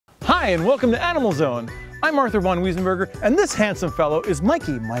Hi, and welcome to AnimalZone. I'm Arthur von Wiesenberger, and this handsome fellow is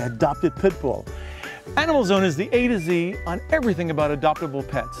Mikey, my adopted pit bull. AnimalZone is the A to Z on everything about adoptable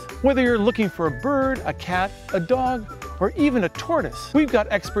pets. Whether you're looking for a bird, a cat, a dog, or even a tortoise, we've got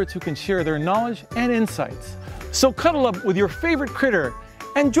experts who can share their knowledge and insights. So cuddle up with your favorite critter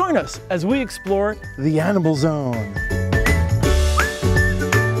and join us as we explore the AnimalZone.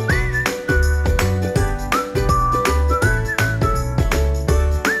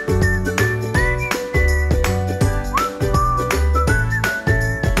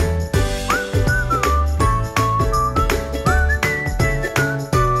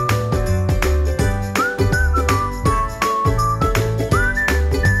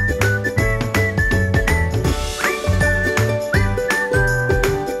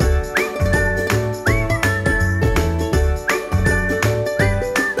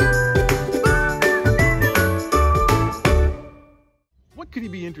 Could he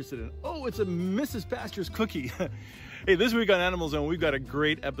be interested in? Oh, it's a Mrs. Pasture's cookie. Hey, this week on AnimalZone, we've got a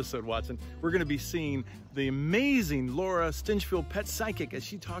great episode, Watson. We're gonna be seeing the amazing Laura Stinchfield pet psychic as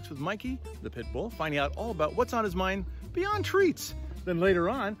she talks with Mikey, the pit bull, finding out all about what's on his mind beyond treats. Then later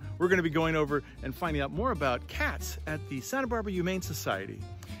on, we're gonna be going over and finding out more about cats at the Santa Barbara Humane Society.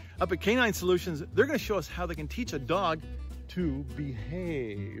 Up at Canine Solutions, they're gonna show us how they can teach a dog to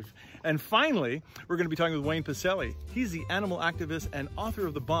behave. And finally, we're going to be talking with Pacelle. He's the animal activist and author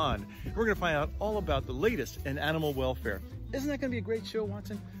of The Bond. We're going to find out all about the latest in animal welfare. Isn't that going to be a great show,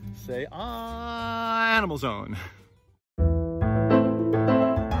 Watson? Say AnimalZone.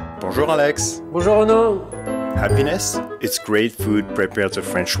 Bonjour Alex. Bonjour Renaud. Happiness? It's great food prepared the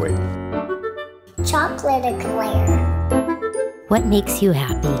French way. Chocolate eclair. What makes you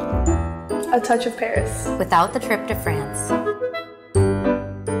happy? A touch of Paris. Without the trip to France.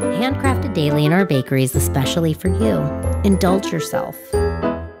 Handcrafted daily in our bakeries, especially for you. Indulge yourself.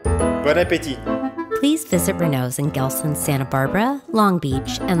 Bon appétit. Please visit Renaud's in Gelston, Santa Barbara, Long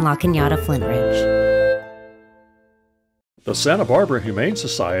Beach, and La Cañada, Flint Ridge. The Santa Barbara Humane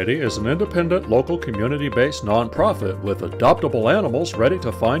Society is an independent, local, community-based nonprofit with adoptable animals ready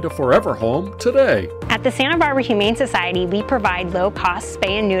to find a forever home today. At the Santa Barbara Humane Society, we provide low-cost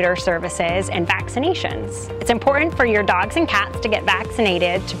spay and neuter services and vaccinations. It's important for your dogs and cats to get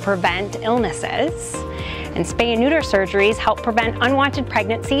vaccinated to prevent illnesses. And spay and neuter surgeries help prevent unwanted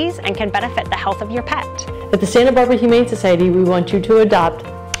pregnancies and can benefit the health of your pet. At the Santa Barbara Humane Society, we want you to adopt,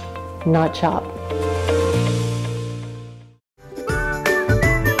 not chop.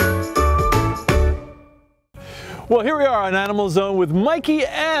 Well, here we are on AnimalZone with Mikey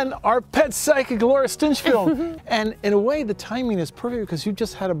and our pet psychic, Laura Stinchfield. And in a way, the timing is perfect because you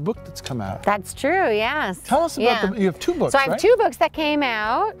just had a book that's come out. That's true, yes. Tell us about you have two books, So I have right? two books that came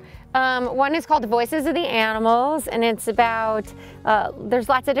out. One is called Voices of the Animals, and it's about, there's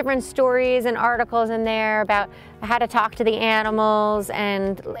lots of different stories and articles in there about how to talk to the animals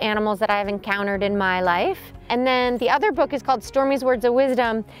and animals that I've encountered in my life. And then the other book is called Stormy's Words of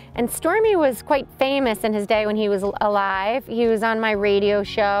Wisdom, and Stormy was quite famous in his day when he was alive. He was on my radio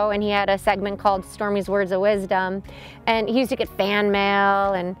show, and he had a segment called Stormy's Words of Wisdom, and he used to get fan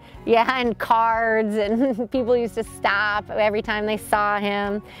mail and and cards, and people used to stop every time they saw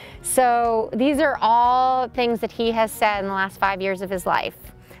him. So these are all things that he has said in the last 5 years of his life.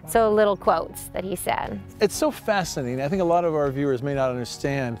 So little quotes that he said. It's so fascinating. I think a lot of our viewers may not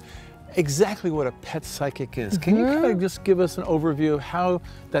understand exactly what a pet psychic is. Can you kind of just give us an overview of how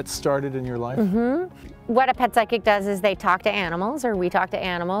that started in your life? What a pet psychic does is they talk to animals, or we talk to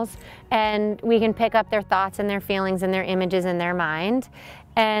animals, and we can pick up their thoughts and their feelings and their images in their mind.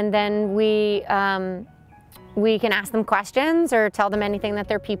 And then we can ask them questions or tell them anything that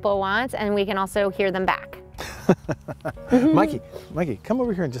their people want, and we can also hear them back. Mikey, come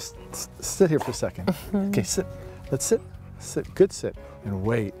over here and just sit here for a second. Okay, sit. Let's sit. Sit. Good sit. And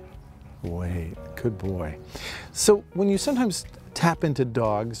wait. Wait. Good boy. So when you sometimes tap into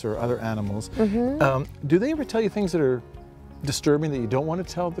dogs or other animals, do they ever tell you things that are disturbing that you don't want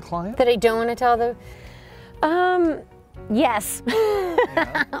to tell the client? That I don't want to tell the... Yes.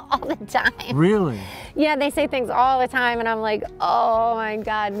 All the time. Really? Yeah, they say things all the time, and I'm like, oh my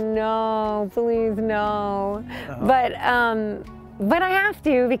God, no, please no. But I have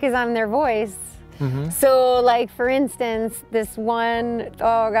to because I'm their voice. So, like, for instance, this one,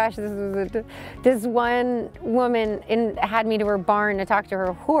 oh gosh, this one woman had me to her barn to talk to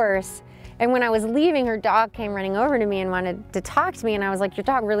her horse. And when I was leaving, her dog came running over to me and wanted to talk to me. And I was like, your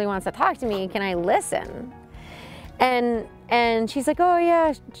dog really wants to talk to me. Can I listen? And she's like, oh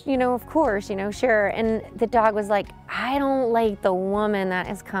yeah, you know, of course, you know, sure. And the dog was like, I don't like the woman that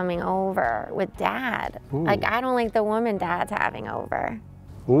is coming over with Dad. Ooh. Like, I don't like the woman Dad's having over.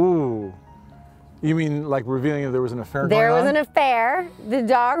 Ooh. You mean like revealing that there was an affair going on? There was an affair. The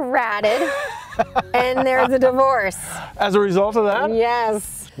dog ratted, and there's a divorce. As a result of that?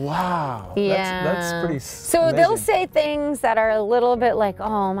 Yes. Wow. Yeah. That's pretty So amazing. they'll say things that are a little bit like,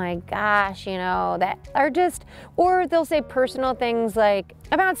 oh my gosh, you know, that are just, or they'll say personal things like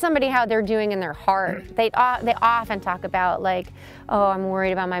about somebody, how they're doing in their heart. They often talk about like, oh, I'm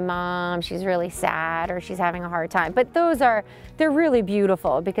worried about my mom, she's really sad, or she's having a hard time. But they're really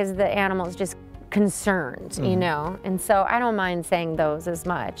beautiful because the animal's just concerned, you know? And so I don't mind saying those as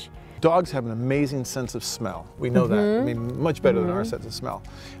much. Dogs have an amazing sense of smell. We know that. I mean, much better than our sense of smell.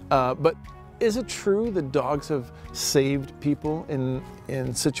 But is it true that dogs have saved people in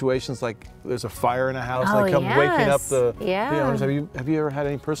situations like there's a fire in a house and they come waking up the owners? Have you ever had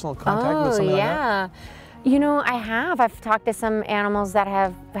any personal contact with something like that? You know, I have. I've talked to some animals that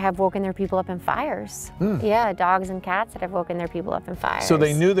have woken their people up in fires. Yeah, dogs and cats that have woken their people up in fires. So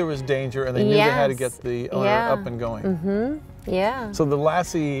they knew there was danger and they knew they had to get the owner up and going. Yeah. So the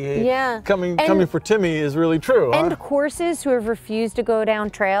lassie coming for Timmy is really true. And horses who have refused to go down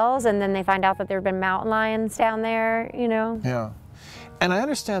trails, and then they find out that there have been mountain lions down there, you know? Yeah. And I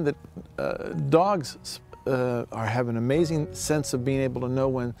understand that dogs have an amazing sense of being able to know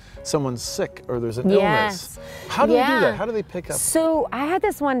when someone's sick or there's an illness. How do they do that? How do they pick up? So I had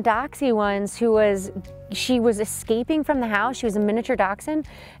this one Dachshund once who she was escaping from the house. She was a miniature Dachshund,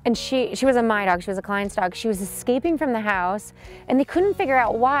 and she was a my dog. She was a client's dog. She was escaping from the house, and they couldn't figure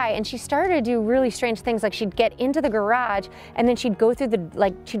out why. And she started to do really strange things, like she'd get into the garage, and then she'd go through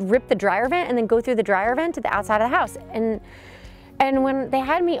she'd rip the dryer vent, and then go through the dryer vent to the outside of the house. And when they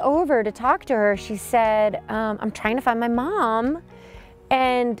had me over to talk to her, she said, I'm trying to find my mom,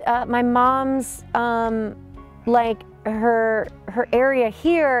 and my mom's like her area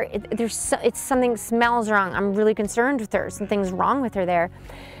here, something smells wrong. I'm really concerned with her. Something's wrong with her there.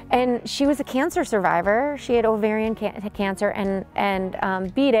 And she was a cancer survivor. She had ovarian cancer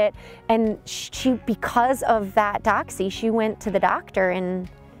and beat it. And she, because of that doxy, she went to the doctor and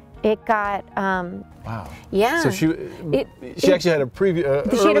it got wow. Yeah. So she actually had a previous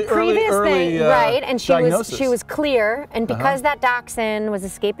thing, right? And diagnosis. she was clear, and because that dachshund was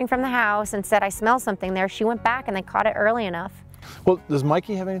escaping from the house and said, "I smell something there," she went back and they caught it early enough. Well, does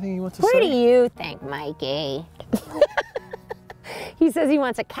Mikey have anything he wants to say? What do you think, Mikey? He says he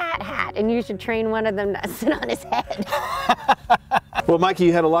wants a cat hat, and you should train one of them to sit on his head. Well, Mikey,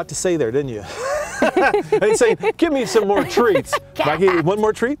 you had a lot to say there, didn't you? He's saying, give me some more treats. Mikey, one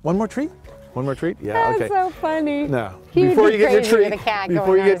more treat? One more treat? One more treat? Yeah, That's okay. so funny. No. He Before would you be get your crazy treat. with a cat Before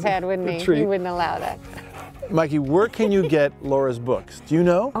going you on get his head, wouldn't he? treat. He wouldn't allow that. Mikey, where can you get Laura's books? Do you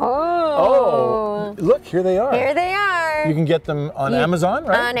know? Oh. Look, here they are. Here they are. You can get them on Amazon,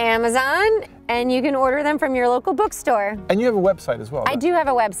 right? On Amazon, and you can order them from your local bookstore. And you have a website as well. I do have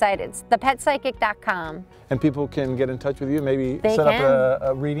a website. It's thepetpsychic.com. And people can get in touch with you, maybe They set can. up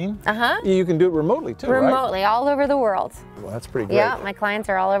a reading? You can do it remotely too, right? Remotely, all over the world. Well, that's pretty great. Yeah, my clients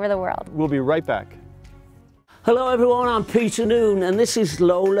are all over the world. We'll be right back. Hello everyone, I'm Peter Noon, and this is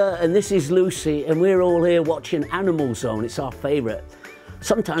Lola, and this is Lucy, and we're all here watching AnimalZone. It's our favourite.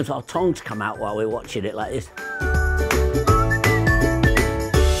 Sometimes our tongues come out while we're watching it like this.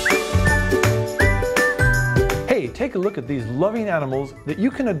 Hey, take a look at these loving animals that you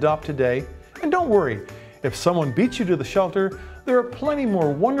can adopt today. And don't worry, if someone beats you to the shelter, there are plenty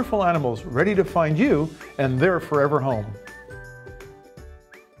more wonderful animals ready to find you and their forever home.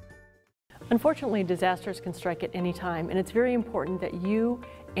 Unfortunately, disasters can strike at any time, and it's very important that you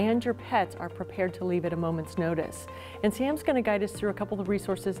and your pets are prepared to leave at a moment's notice. And Sam's going to guide us through a couple of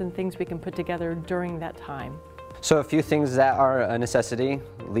resources and things we can put together during that time. So a few things that are a necessity: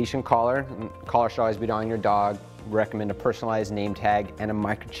 leash and collar. Collar should always be on your dog. We recommend a personalized name tag and a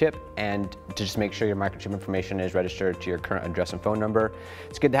microchip, and to just make sure your microchip information is registered to your current address and phone number.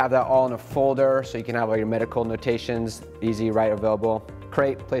 It's good to have that all in a folder so you can have all your medical notations, easy, right, available.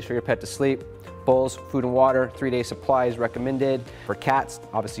 Crate, place for your pet to sleep. Bowls, food and water, 3-day supplies recommended. For cats,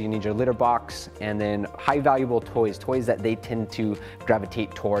 obviously you need your litter box, and then high valuable toys, toys that they tend to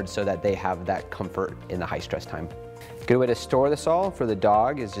gravitate towards so that they have that comfort in the high stress time. Good way to store this all for the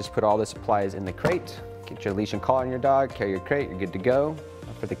dog is just put all the supplies in the crate. Get your leash and collar on your dog, carry your crate, you're good to go.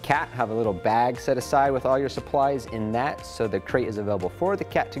 For the cat, have a little bag set aside with all your supplies in that, so the crate is available for the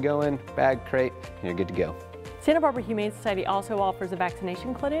cat to go in, bag, crate, and you're good to go. Santa Barbara Humane Society also offers a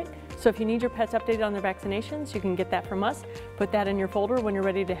vaccination clinic, so if you need your pets updated on their vaccinations, you can get that from us. Put that in your folder when you're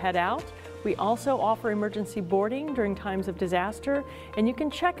ready to head out. We also offer emergency boarding during times of disaster, and you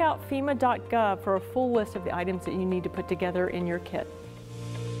can check out FEMA.gov for a full list of the items that you need to put together in your kit.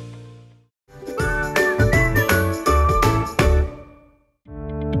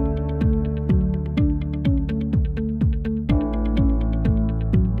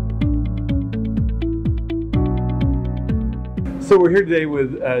 So we're here today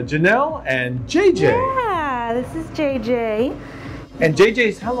with Janelle and JJ. Yeah, this is JJ. And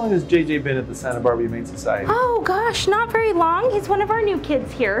JJ's, how long has JJ been at the Santa Barbara Humane Society? Oh gosh, not very long. He's one of our new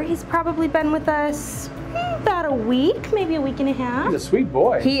kids here. He's probably been with us about a week, maybe a week and a half. He's a sweet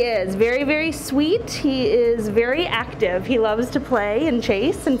boy. He is very, very sweet. He is very active. He loves to play and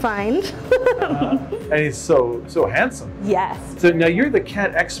chase and find. And he's so handsome. Yes. So now you're the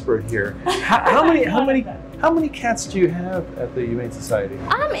cat expert here. How many cats do you have at the Humane Society?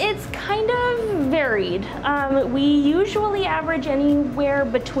 It's kind of varied. We usually average anywhere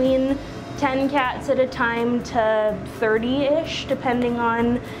between 10 cats at a time to 30-ish, depending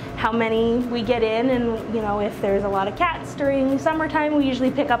on how many we get in, and if there's a lot of cats during summertime, we usually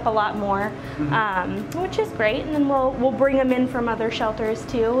pick up a lot more, which is great. And then we'll bring them in from other shelters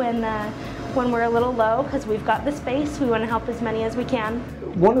too, and when we're a little low, because we've got the space, we want to help as many as we can.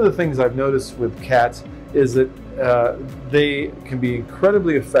 One of the things I've noticed with cats is that they can be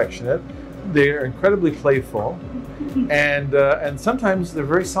incredibly affectionate, they're incredibly playful, and sometimes they're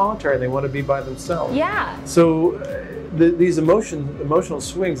very solitary and they want to be by themselves. Yeah. So these emotional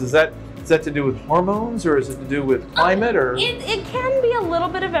swings, is that to do with hormones, or is it to do with climate, or? It can be a little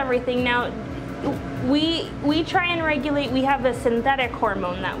bit of everything. Now, we try and regulate. We have a synthetic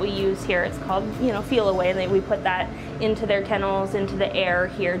hormone that we use here. It's called, Feel Away, and we put that into their kennels, into the air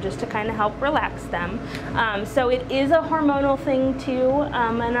here, just to kind of help relax them. So it is a hormonal thing too,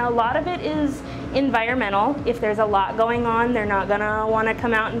 and a lot of it is environmental. If there's a lot going on, they're not gonna want to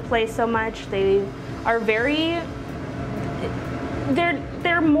come out and play so much. They are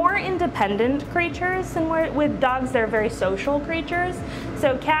they're more independent creatures, and with dogs they're very social creatures.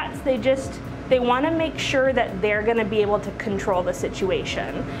 So cats, they want to make sure that they're going to be able to control the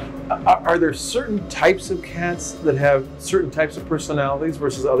situation. Are there certain types of cats that have certain types of personalities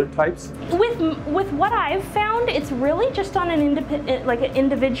versus other types? With what I've found, it's really just on an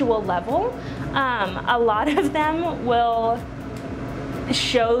individual level. A lot of them will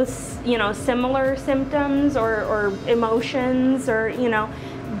show similar symptoms or emotions, or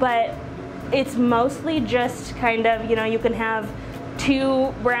but it's mostly just kind of you can have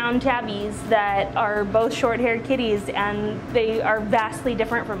two brown tabbies that are both short-haired kitties, and they are vastly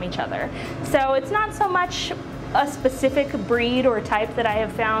different from each other. So it's not so much a specific breed or type that I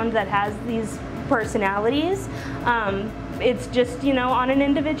have found that has these personalities. It's just on an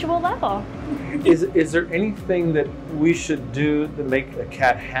individual level. Is there anything that we should do to make a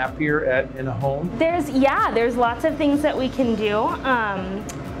cat happier in a home? There's lots of things that we can do.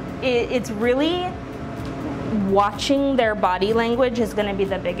 It's really watching their body language is going to be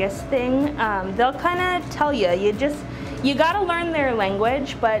the biggest thing. They'll kind of tell you. You got to learn their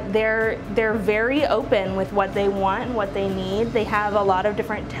language, but they're very open with what they want and what they need. They have a lot of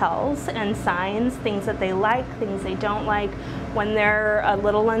different tells and signs, things that they like, things they don't like, when they're a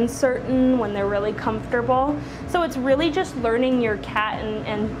little uncertain, when they're really comfortable. So it's really just learning your cat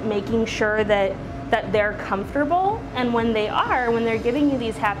and making sure that they're comfortable, and when they're giving you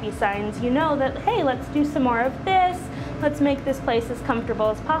these happy signs, that, hey, let's do some more of this, let's make this place as comfortable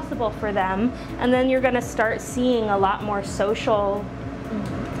as possible for them, and then you're going to start seeing a lot more social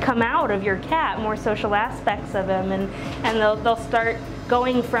come out of your cat, more social aspects of him, and they'll start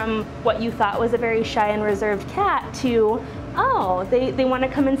going from what you thought was a very shy and reserved cat to, oh, they want to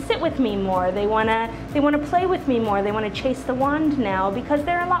come and sit with me more. They want to play with me more. They want to chase the wand now because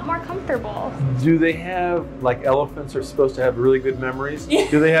they're a lot more comfortable. Do they have, like elephants are supposed to have really good memories?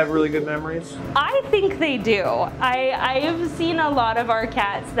 Do they have really good memories? I think they do. I've seen a lot of our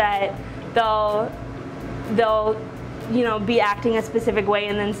cats that they'll be acting a specific way,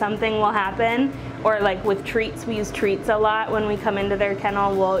 and then something will happen. Or like with treats, we use treats a lot when we come into their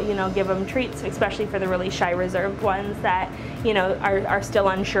kennel. We'll give them treats, especially for the really shy, reserved ones that are still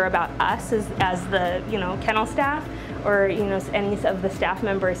unsure about us as the kennel staff, or any of the staff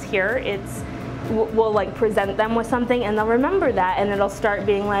members here. We'll like present them with something, and they'll remember that, and it'll start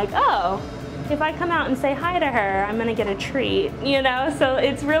being like, oh, if I come out and say hi to her, I'm gonna get a treat. So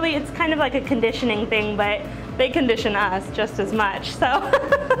it's kind of like a conditioning thing, but they condition us just as much. So.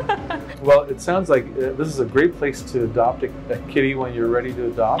 Well, it sounds like this is a great place to adopt a kitty when you're ready to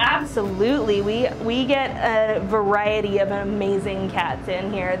adopt. Absolutely. We get a variety of amazing cats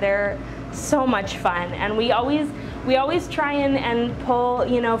in here. They're so much fun, and we always try and pull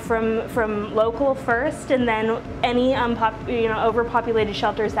from local first, and then any overpopulated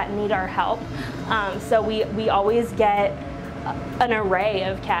shelters that need our help. So we always get an array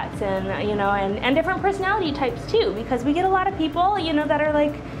of cats and different personality types too, because we get a lot of people that are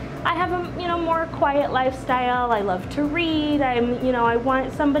like, I have a more quiet lifestyle. I love to read. I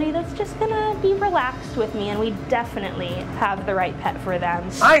want somebody that's just gonna be relaxed with me, and we definitely have the right pet for them.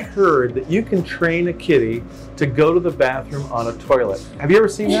 I heard that you can train a kitty to go to the bathroom on a toilet. Have you ever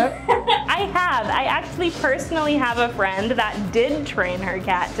seen that? I have. I actually personally have a friend that did train her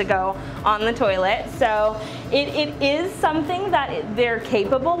cat to go on the toilet. So it is something that they're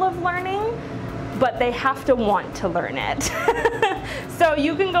capable of learning, but they have to want to learn it. So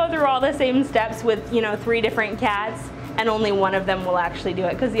you can go through all the same steps with 3 different cats, and only one of them will actually do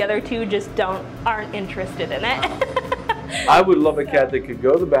it because the other 2 just aren't interested in it. I would love a cat that could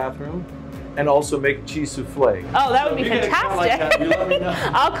go to the bathroom and also make a cheese souffle. Oh, that would be fantastic. Like that, you let me know.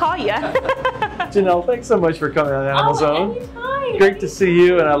 I'll call you. Janelle, thanks so much for coming on AnimalZone. Anytime. Great to see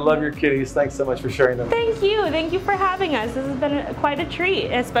you, and I love your kitties. Thanks so much for sharing them. Thank you. Thank you for having us. This has been quite a treat,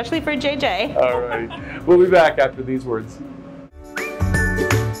 especially for JJ. All right. We'll be back after these words.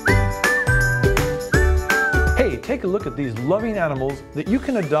 Hey, take a look at these loving animals that you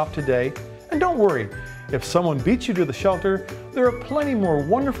can adopt today. And don't worry, if someone beats you to the shelter, there are plenty more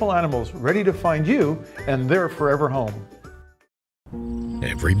wonderful animals ready to find you and their forever home.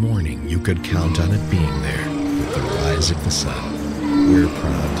 Every morning you could count on it being there with the rise of the sun. We're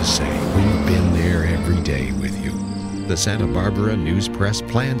proud to say we've been there every day with you. The Santa Barbara News Press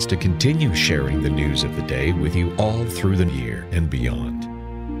plans to continue sharing the news of the day with you all through the year and beyond.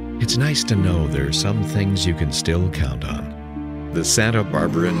 It's nice to know there are some things you can still count on. The Santa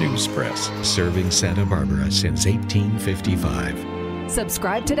Barbara News Press, serving Santa Barbara since 1855.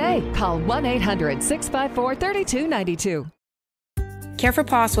 Subscribe today. Call 1-800-654-3292. Care for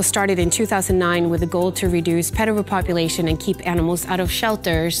Paws was started in 2009 with the goal to reduce pet overpopulation and keep animals out of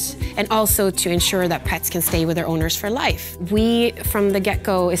shelters, and also to ensure that pets can stay with their owners for life. We, from the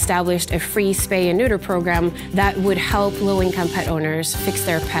get-go, established a free spay and neuter program that would help low-income pet owners fix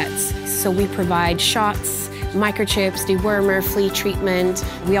their pets. So we provide shots, microchips, dewormer, flea treatment.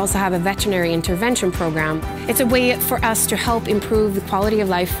 We also have a veterinary intervention program. It's a way for us to help improve the quality of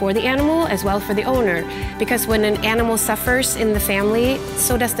life for the animal as well for the owner, because when an animal suffers in the family,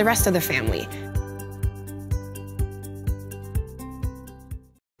 so does the rest of the family.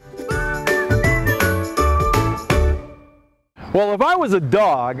 Well, if I was a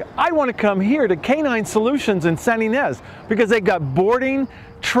dog, I'd want to come here to Canine Solutions in San Ynez because they've got boarding,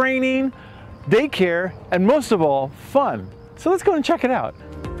 training, daycare, and most of all, fun. So let's go and check it out.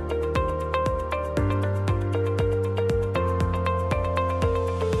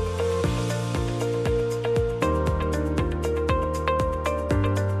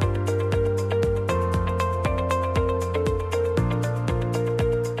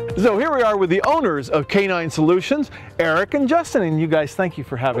 So here we are with the owners of Canine Solutions, Eric and Justin, and you guys, thank you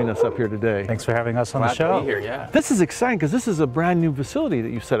for having us up here today. Thanks for having us on the show. Glad to be here, yeah. This is exciting because this is a brand new facility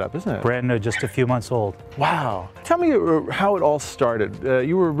that you've set up, isn't it? Brand new, just a few months old. Wow. Tell me how it all started.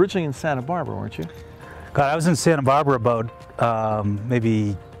 You were originally in Santa Barbara, weren't you? God, I was in Santa Barbara about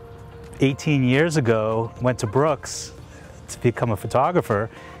maybe 18 years ago. Went to Brooks to become a photographer,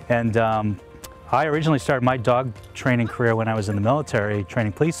 and I originally started my dog training career when I was in the military,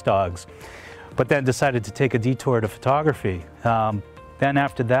 training police dogs, but then decided to take a detour to photography. Then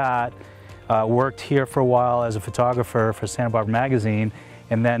after that, worked here for a while as a photographer for Santa Barbara Magazine,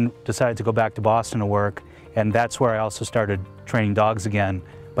 and then decided to go back to Boston to work, and that's where I also started training dogs again,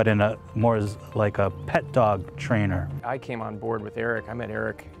 but in a more as like a pet dog trainer. I came on board with Eric. I met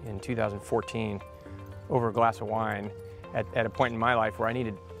Eric in 2014 over a glass of wine at a point in my life where I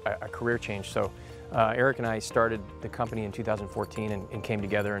needed a career change. So Eric and I started the company in 2014 and came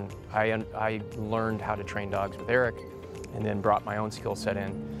together, and I learned how to train dogs with Eric and then brought my own skill set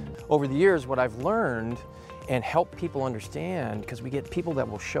in. Over the years, what I've learned and helped people understand, because we get people that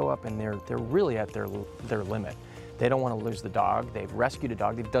will show up and they're really at their limit. They don't want to lose the dog. They've rescued a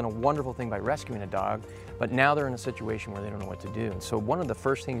dog. They've done a wonderful thing by rescuing a dog, but now they're in a situation where they don't know what to do. And so one of the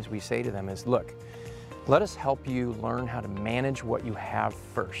first things we say to them is, look, let us help you learn how to manage what you have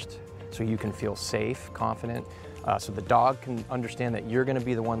first, so you can feel safe, confident, so the dog can understand that you're going to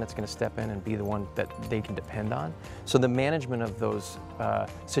be the one that's going to step in and be the one that they can depend on. So the management of those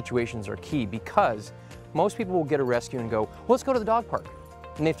situations are key, because most people will get a rescue and go, well, let's go to the dog park.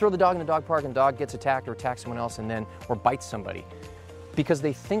 And they throw the dog in the dog park and the dog gets attacked or attacks someone else or bites somebody, because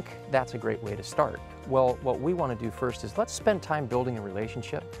they think that's a great way to start. Well, what we want to do first is let's spend time building a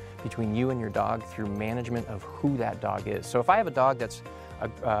relationship between you and your dog through management of who that dog is. So if I have a dog that's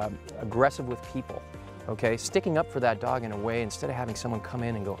aggressive with people, okay, sticking up for that dog in a way, instead of having someone come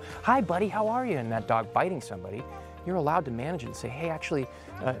in and go, hi buddy, how are you, and that dog biting somebody, you're allowed to manage it and say, hey, actually,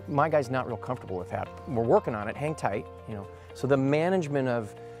 my guy's not real comfortable with that. We're working on it, hang tight, you know. So the management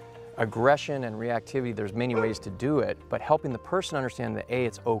of aggression and reactivity, there's many ways to do it, but helping the person understand that A,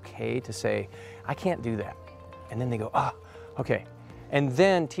 it's okay to say, I can't do that. And then they go, ah, okay. And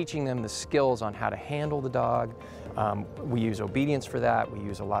then teaching them the skills on how to handle the dog. We use obedience for that. We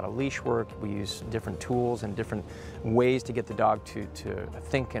use a lot of leash work. We use different tools and different ways to get the dog to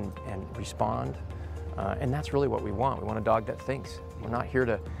think and respond. And that's really what we want. We want a dog that thinks. We're not here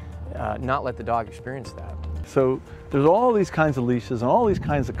to not let the dog experience that. So there's all these kinds of leashes and all these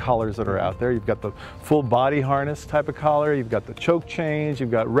kinds of collars that are out there. You've got the full body harness type of collar, you've got the choke chains,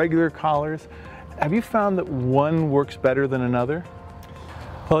 you've got regular collars. Have you found that one works better than another?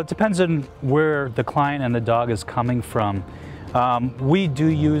 Well, it depends on where the client and the dog is coming from. We do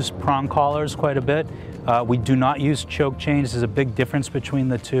use prong collars quite a bit. We do not use choke chains. There's a big difference between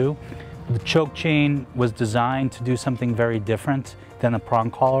the two. The choke chain was designed to do something very different than the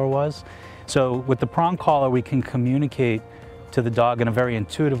prong collar was. So with the prong collar, we can communicate to the dog in a very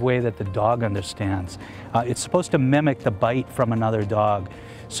intuitive way that the dog understands. It's supposed to mimic the bite from another dog.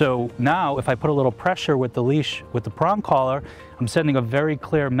 So now if I put a little pressure with the leash, with the prong collar, I'm sending a very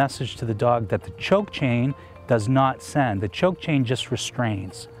clear message to the dog that the choke chain does not send. The choke chain just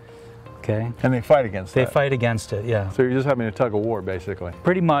restrains. Okay. And they fight against that? They fight against it, yeah. So you're just having a tug of war, basically?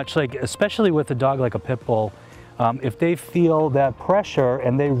 Pretty much, like, especially with a dog like a pit bull, if they feel that pressure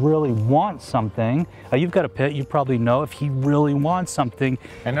and they really want something, you've got a pit, you probably know if he really wants something.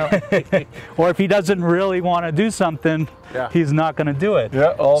 I know. Or if he doesn't really want to do something, he's not going to do it.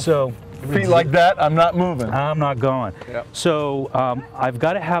 Yeah, so feet like that, I'm not moving. I'm not going. Yep. So I've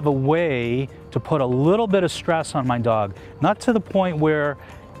got to have a way to put a little bit of stress on my dog, not to the point where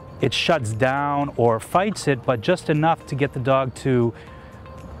it shuts down or fights it, but just enough to get the dog to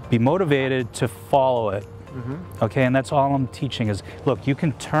be motivated to follow it. Mm-hmm. Okay, and that's all I'm teaching is, look, you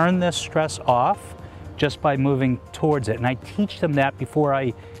can turn this stress off just by moving towards it. And I teach them that before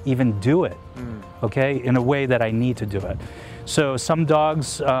I even do it, okay, in a way that I need to do it. So some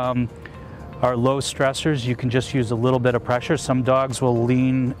dogs are low stressors. You can just use a little bit of pressure. Some dogs will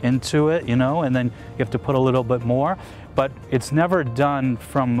lean into it, you know, and then you have to put a little bit more. But it's never done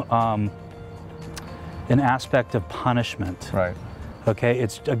from an aspect of punishment. Right. Okay,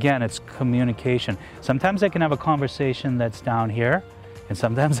 again, it's communication. Sometimes I can have a conversation that's down here, and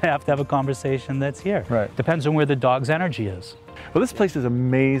sometimes I have to have a conversation that's here. Right. Depends on where the dog's energy is. Well, this place is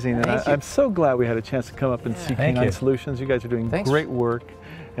amazing, and I'm so glad we had a chance to come up and see Canine Solutions. You guys are doing great work,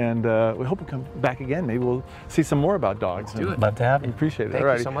 and we hope you come back again. Maybe we'll see some more about dogs. Let's do it. Love to have you. Appreciate it.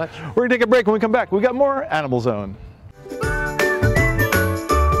 Thank you so much. We're gonna take a break. When we come back, we got more Animal Zone.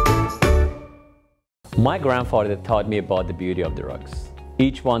 My grandfather taught me about the beauty of the rugs.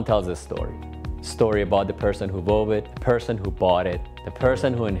 Each one tells a story. Story about the person who wove it, the person who bought it, the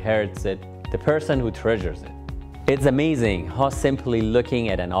person who inherits it, the person who treasures it. It's amazing how simply looking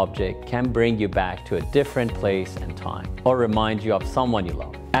at an object can bring you back to a different place and time, or remind you of someone you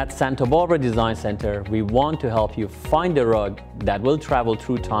love. At Santa Barbara Design Center, we want to help you find a rug that will travel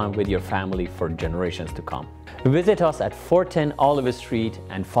through time with your family for generations to come. Visit us at 410 Oliver Street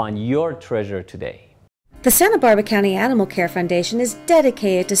and find your treasure today. The Santa Barbara County Animal Care Foundation is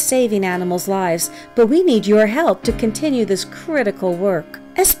dedicated to saving animals' lives, but we need your help to continue this critical work.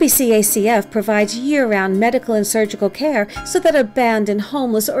 SBCACF provides year-round medical and surgical care so that abandoned,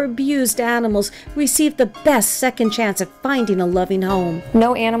 homeless, or abused animals receive the best second chance at finding a loving home.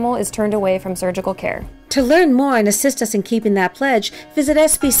 No animal is turned away from surgical care. To learn more and assist us in keeping that pledge, visit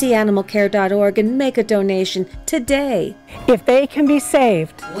sbcanimalcare.org and make a donation today. If they can be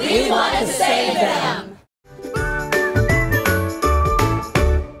saved, we want to save them.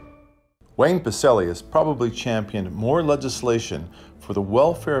 Wayne Pacelle has probably championed more legislation for the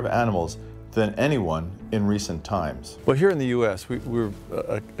welfare of animals than anyone in recent times. Well, here in the U.S., we're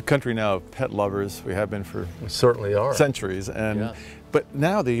a country now of pet lovers. We have been for centuries, and but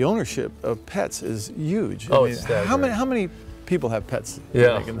now the ownership of pets is huge. Oh, I mean, it's how many people have pets in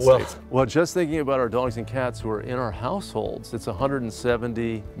the States? Well, just thinking about our dogs and cats who are in our households, it's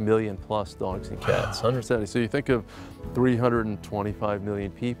 170 million plus dogs and cats. 170. So you think of 325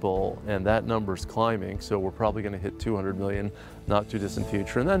 million people, and that number's climbing, so we're probably going to hit 200 million not too distant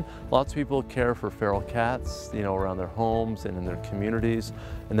future. And then lots of people care for feral cats, you know, around their homes and in their communities.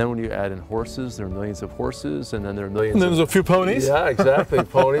 And then when you add in horses, there are millions of horses, and then there are millions. And then there's a few ponies. Yeah, exactly,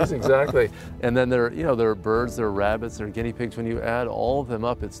 ponies, exactly. And then there are rabbits, there are guinea pigs. When you add all of them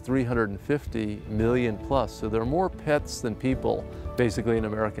up, it's 350 million plus. So there are more pets than people, basically, in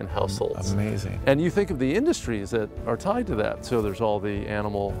American households. Amazing. And you think of the industries that are tied to that. So there's all the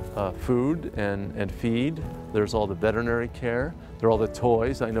animal food and feed. There's all the veterinary care. There are all the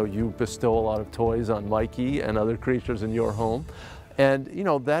toys. I know you bestow a lot of toys on Mikey and other creatures in your home. And you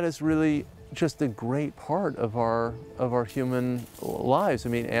know, that is really just a great part of our human lives. I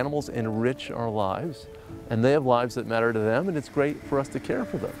mean, animals enrich our lives, and they have lives that matter to them, and it's great for us to care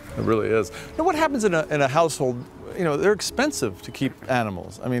for them. It really is. Now, what happens in a household? You know, they're expensive to keep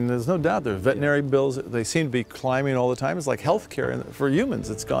animals. I mean, there's no doubt there's veterinary bills. They seem to be climbing all the time. It's like healthcare, and for humans,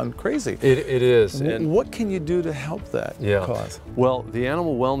 it's gone crazy. It is. And what can you do to help that cause? Well, the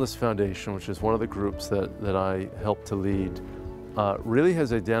Animal Wellness Foundation, which is one of the groups that I help to lead, really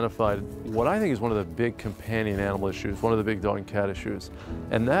has identified what I think is one of the big companion animal issues, one of the big dog and cat issues.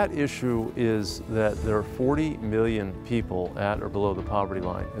 And that issue is that there are 40 million people at or below the poverty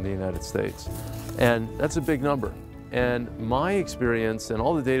line in the United States. And that's a big number. And my experience and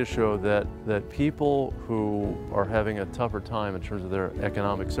all the data show that people who are having a tougher time in terms of their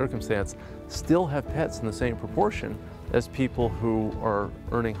economic circumstance still have pets in the same proportion as people who are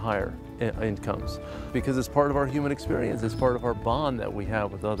earning higher incomes, because it's part of our human experience, it's part of our bond that we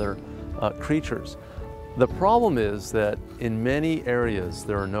have with other creatures. The problem is that in many areas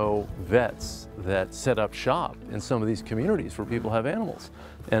there are no vets that set up shop in some of these communities where people have animals.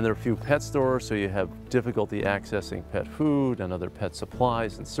 And there are few pet stores, so you have difficulty accessing pet food and other pet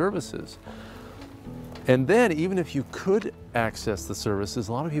supplies and services. And then even if you could access the services,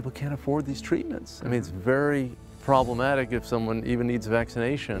 a lot of people can't afford these treatments. I mean, it's very problematic if someone even needs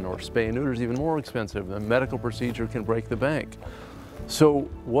vaccination, or spay and neuter is even more expensive. A medical procedure can break the bank. So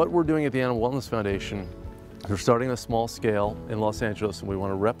what we're doing at the Animal Wellness Foundation, we're starting on a small scale in Los Angeles, and we want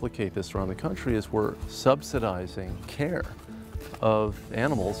to replicate this around the country, is we're subsidizing care of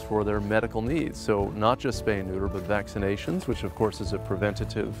animals for their medical needs. So not just spay and neuter, but vaccinations, which of course is a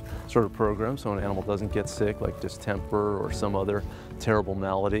preventative sort of program, so an animal doesn't get sick like distemper or some other terrible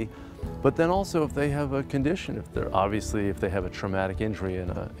malady. But then also if they have a condition, if they have a traumatic injury in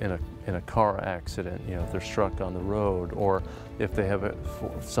a car accident, you know, if they're struck on the road, or if they have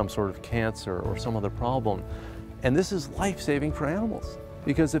some sort of cancer or some other problem. And this is life-saving for animals,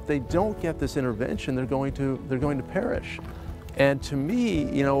 because if they don't get this intervention, they're going to perish. And to me,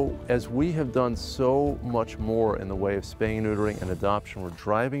 you know, as we have done so much more in the way of spaying, neutering, and adoption, we're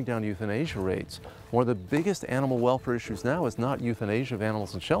driving down euthanasia rates. One of the biggest animal welfare issues now is not euthanasia of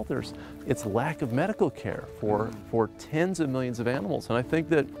animals in shelters, it's lack of medical care for tens of millions of animals. And I think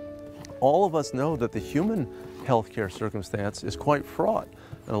that all of us know that the human healthcare circumstance is quite fraught.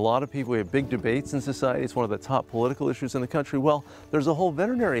 And a lot of people, we have big debates in society, it's one of the top political issues in the country. Well, there's a whole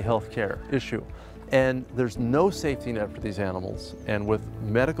veterinary healthcare issue. And there's no safety net for these animals. And with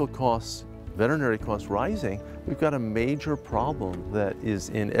medical costs, veterinary costs rising, we've got a major problem that is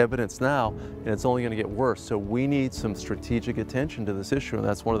in evidence now, and it's only going to get worse. So we need some strategic attention to this issue, and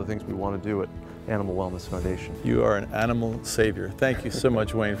that's one of the things we want to do at Animal Wellness Foundation. You are an animal savior. Thank you so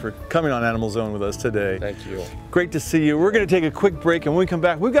much, Wayne, for coming on Animal Zone with us today. Thank you. Great to see you. We're going to take a quick break, and when we come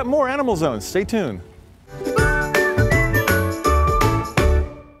back, we've got more Animal Zone. Stay tuned.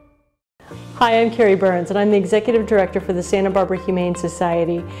 Hi, I'm Carrie Burns, and I'm the Executive Director for the Santa Barbara Humane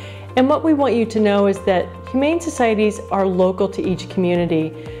Society. And what we want you to know is that humane societies are local to each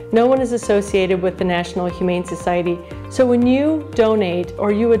community. No one is associated with the National Humane Society. So when you donate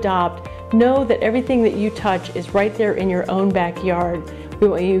or you adopt, know that everything that you touch is right there in your own backyard. We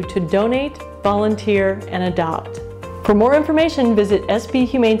want you to donate, volunteer, and adopt. For more information, visit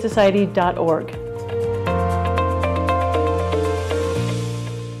sbhumanesociety.org.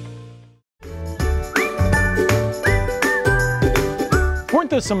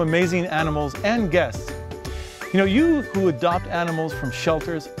 There's some amazing animals and guests. You know, you who adopt animals from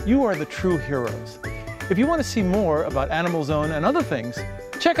shelters, you are the true heroes. If you want to see more about AnimalZone and other things,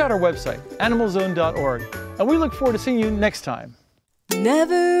 check out our website, animalzone.org, and we look forward to seeing you next time.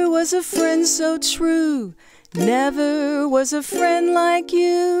 Never was a friend so true, never was a friend like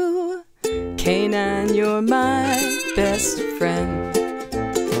you. Canine, you're my best friend.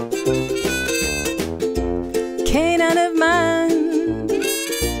 Canine of mine,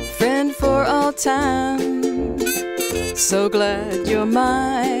 friend for all time. So glad you're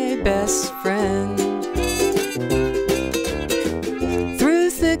my best friend. Through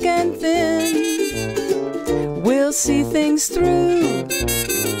thick and thin, we'll see things through.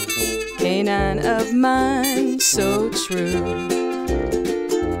 Canine of mine, so true.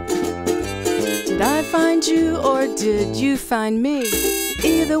 Did I find you or did you find me?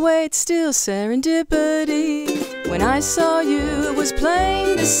 Either way, it's still serendipity. When I saw you, it was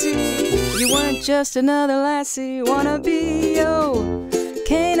plain to see you weren't just another lassie wannabe. Oh,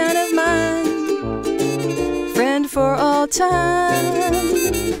 canine of mine, friend for all time.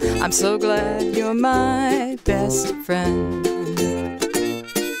 I'm so glad you're my best friend.